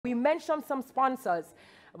We mentioned some sponsors.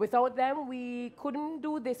 Without them, we couldn't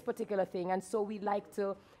do this particular thing. And so we'd like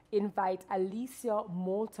to invite Alysia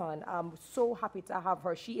Moulton. I'm so happy to have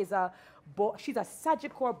her. She's a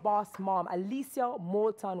Sagicor boss mom. Alysia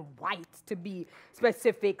Moulton-White, to be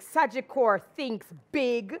specific. Sagicor thinks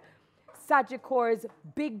big. Sagicor's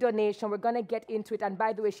big donation. We're going to get into it. And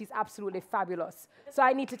by the way, she's absolutely fabulous. So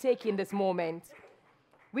I need to take in this moment.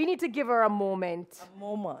 We need to give her a moment. A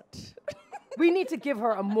moment. We need to give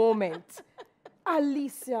her a moment.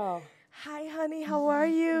 Alysia. Hi, honey. How are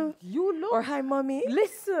you? You look... Or hi, mommy.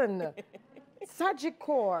 Listen.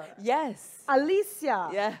 Sagicor. Yes.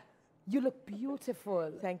 Alysia. Yeah. You look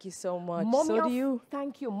beautiful. Thank you so much. Mommy so of, do you.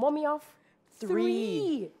 Thank you. Mommy of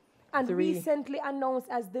three. And recently announced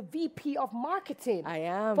as the VP of Marketing. I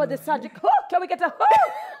am. For the Sagicor. Can we get a...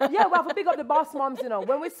 Yeah, we have to pick up the boss moms, you know.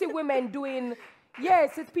 When we see women doing...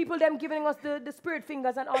 Yes, it's people them giving us the spirit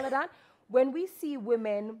fingers and all of that. When we see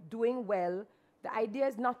women doing well, the idea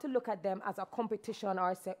is not to look at them as a competition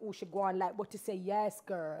or say, oh, she go on like, but to say, yes,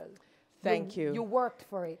 girl. Thank you. You worked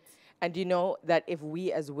for it. And you know that if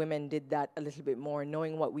we as women did that a little bit more,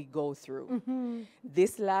 knowing what we go through,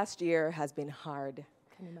 this last year has been hard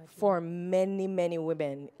for many, many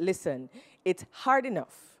women. Listen, it's hard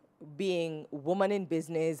enough being woman in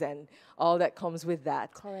business and all that comes with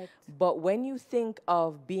that. Correct. But when you think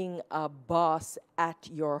of being a boss at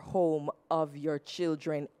your home, of your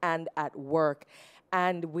children, and at work,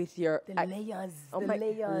 and with your... The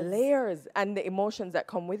layers and the emotions that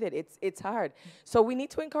come with it, it's hard. So we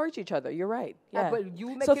need to encourage each other. You're right. Yeah. But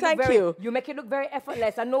you make so it thank look very, you. You make it look very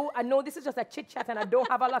effortless. I know this is just a chit-chat and I don't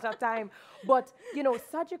have a lot of time. But, you know,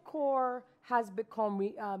 Sagicor has become,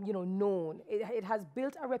 you know, known. It has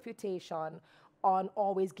built a reputation on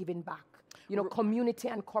always giving back. You know, community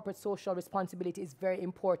and corporate social responsibility is very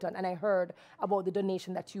important. And I heard about the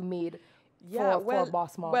donation that you made for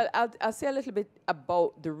Boss Mom. Well, I'll say a little bit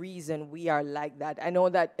about the reason we are like that. I know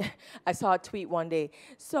that I saw a tweet one day.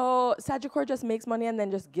 So Sagicor just makes money and then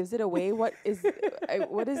just gives it away. What is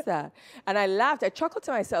that? And I laughed. I chuckled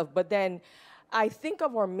to myself. But then I think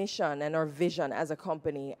of our mission and our vision as a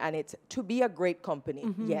company, and it's to be a great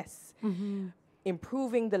company, yes.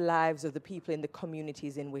 Improving the lives of the people in the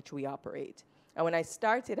communities in which we operate. And when I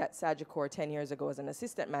started at Sagicor 10 years ago as an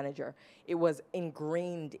assistant manager, it was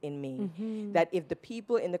ingrained in me that if the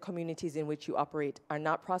people in the communities in which you operate are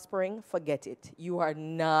not prospering, forget it. You are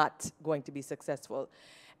not going to be successful.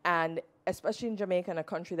 And especially in Jamaica, in a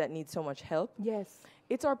country that needs so much help, yes,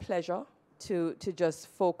 it's our pleasure to just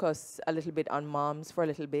focus a little bit on moms for a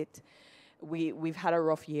little bit. We've had a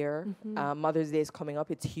rough year. Mother's Day is coming up.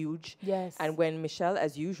 It's huge. Yes. And when Michelle,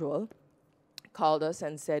 as usual, called us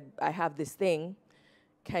and said, I have this thing,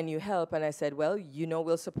 can you help? And I said, well, you know,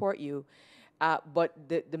 we'll support you. But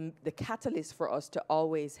the catalyst for us to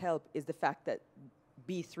always help is the fact that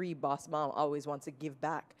B3 Boss Mom always wants to give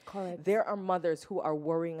back. Correct. There are mothers who are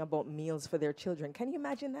worrying about meals for their children. Can you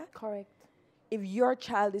imagine that? Correct. If your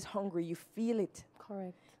child is hungry, you feel it.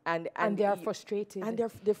 Correct. And they are frustrated. And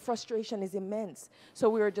their frustration is immense. So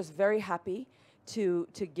we were just very happy to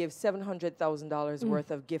give $700,000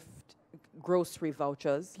 worth of grocery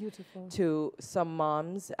vouchers to some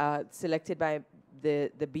moms selected by the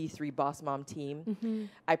B3 Boss Mom team.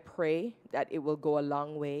 I pray that it will go a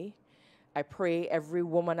long way. I pray every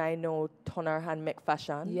woman I know turn her hand make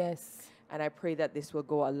fashion. Yes. And I pray that this will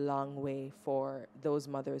go a long way for those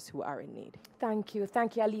mothers who are in need. Thank you,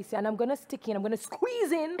 Alysia. And I'm going to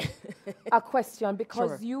squeeze in a question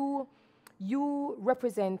because you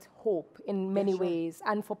represent hope in many ways.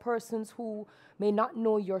 And for persons who may not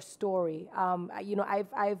know your story, you know,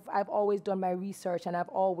 I've always done my research and I've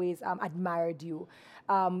always admired you.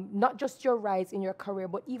 Not just your rise in your career,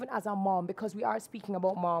 but even as a mom, because we are speaking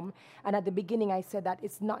about mom. And at the beginning, I said that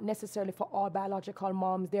it's not necessarily for all biological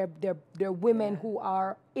moms. They're women who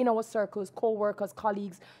are in our circles, co-workers,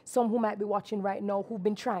 colleagues, some who might be watching right now who've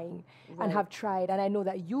been trying and have tried. And I know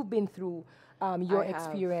that you've been through your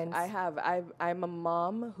experience. I'm a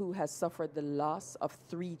mom who has suffered the loss of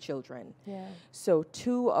 3 children. Yeah. So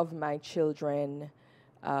 2 of my children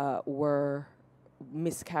were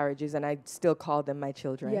miscarriages, and I still call them my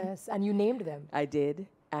children. Yes, and you named them. I did.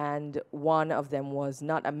 And one of them was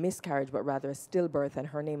not a miscarriage, but rather a stillbirth, and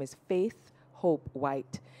her name is Faith Hope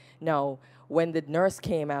White. Now, when the nurse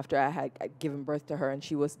came after I had given birth to her and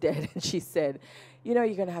she was dead, and she said, you know,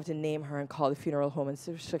 you're going to have to name her and call the funeral home. And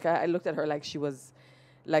so I looked at her like she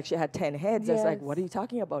had 10 heads. Yes. I was like, what are you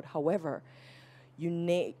talking about? However,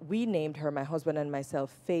 we named her, my husband and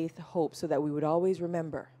myself, Faith Hope, so that we would always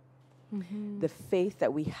remember the faith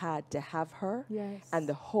that we had to have her and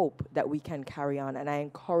the hope that we can carry on. And I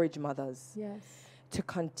encourage mothers to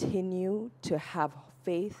continue to have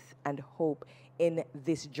faith and hope in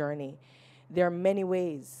this journey. There are many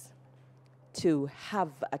ways to have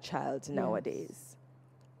a child nowadays.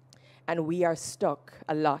 And we are stuck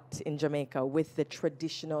a lot in Jamaica with the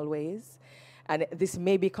traditional ways. And this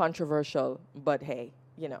may be controversial, but hey,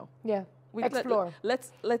 you know. Yeah. Explore.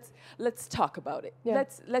 Let's talk about it. Yeah.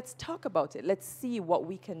 Let's talk about it. Let's see what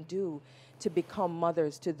we can do to become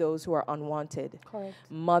mothers to those who are unwanted. Correct.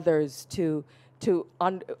 Mothers to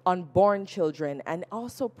unborn children, and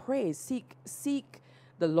also pray, seek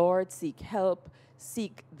the Lord, seek help,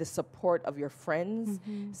 seek the support of your friends,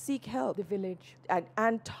 seek help. The village.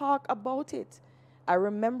 And talk about it. I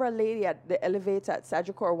remember a lady at the elevator at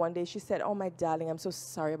Sagicore one day, she said, "Oh, my darling, I'm so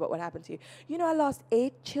sorry about what happened to you. You know, I lost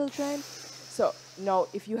 8 children." So, no,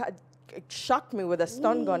 if you had shocked me with a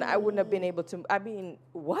stun gun, I wouldn't have been able to. I mean,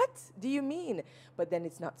 what do you mean? But then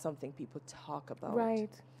it's not something people talk about.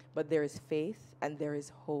 Right. But there is faith and there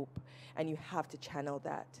is hope, and you have to channel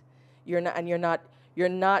that.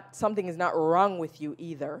 Something is not wrong with you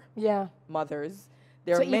either. Yeah. Mothers.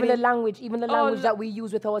 So even the language that we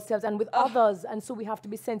use with ourselves and with others, and so we have to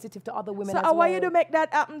be sensitive to other women as well. So I want you to make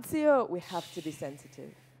that happen to you. We have to be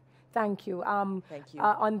sensitive. Thank you. Thank you.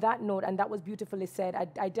 On that note, and that was beautifully said,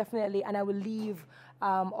 I definitely, and I will leave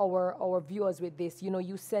our viewers with this. You know,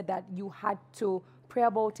 you said that you had to pray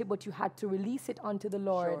about it, but you had to release it unto the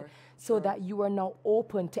Lord so that you are now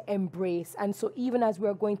open to embrace. And so even as we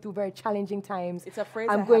are going through very challenging times, it's a phrase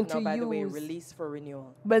I'm I going have to now, by use, the way, release for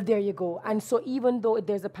renewal. Well, there you go. And so even though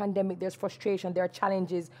there's a pandemic, there's frustration, there are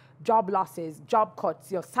challenges, job losses, job cuts,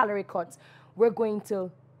 your salary cuts, we're going to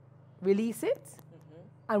release it.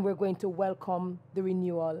 And we're going to welcome the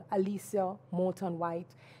renewal. Alysia,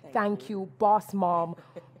 Moulton-White, thank you, boss mom,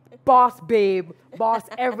 boss babe, boss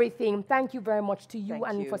everything. Thank you very much to you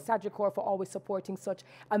for Sagicore for always supporting such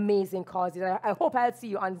amazing causes. I hope I'll see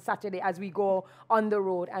you on Saturday as we go on the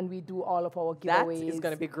road and we do all of our giveaways. That is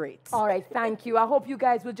going to be great. All right, thank you. I hope you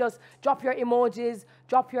guys will just drop your emojis,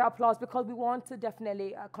 drop your applause, because we want to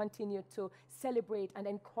definitely continue to celebrate and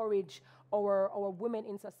encourage our women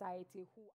in society who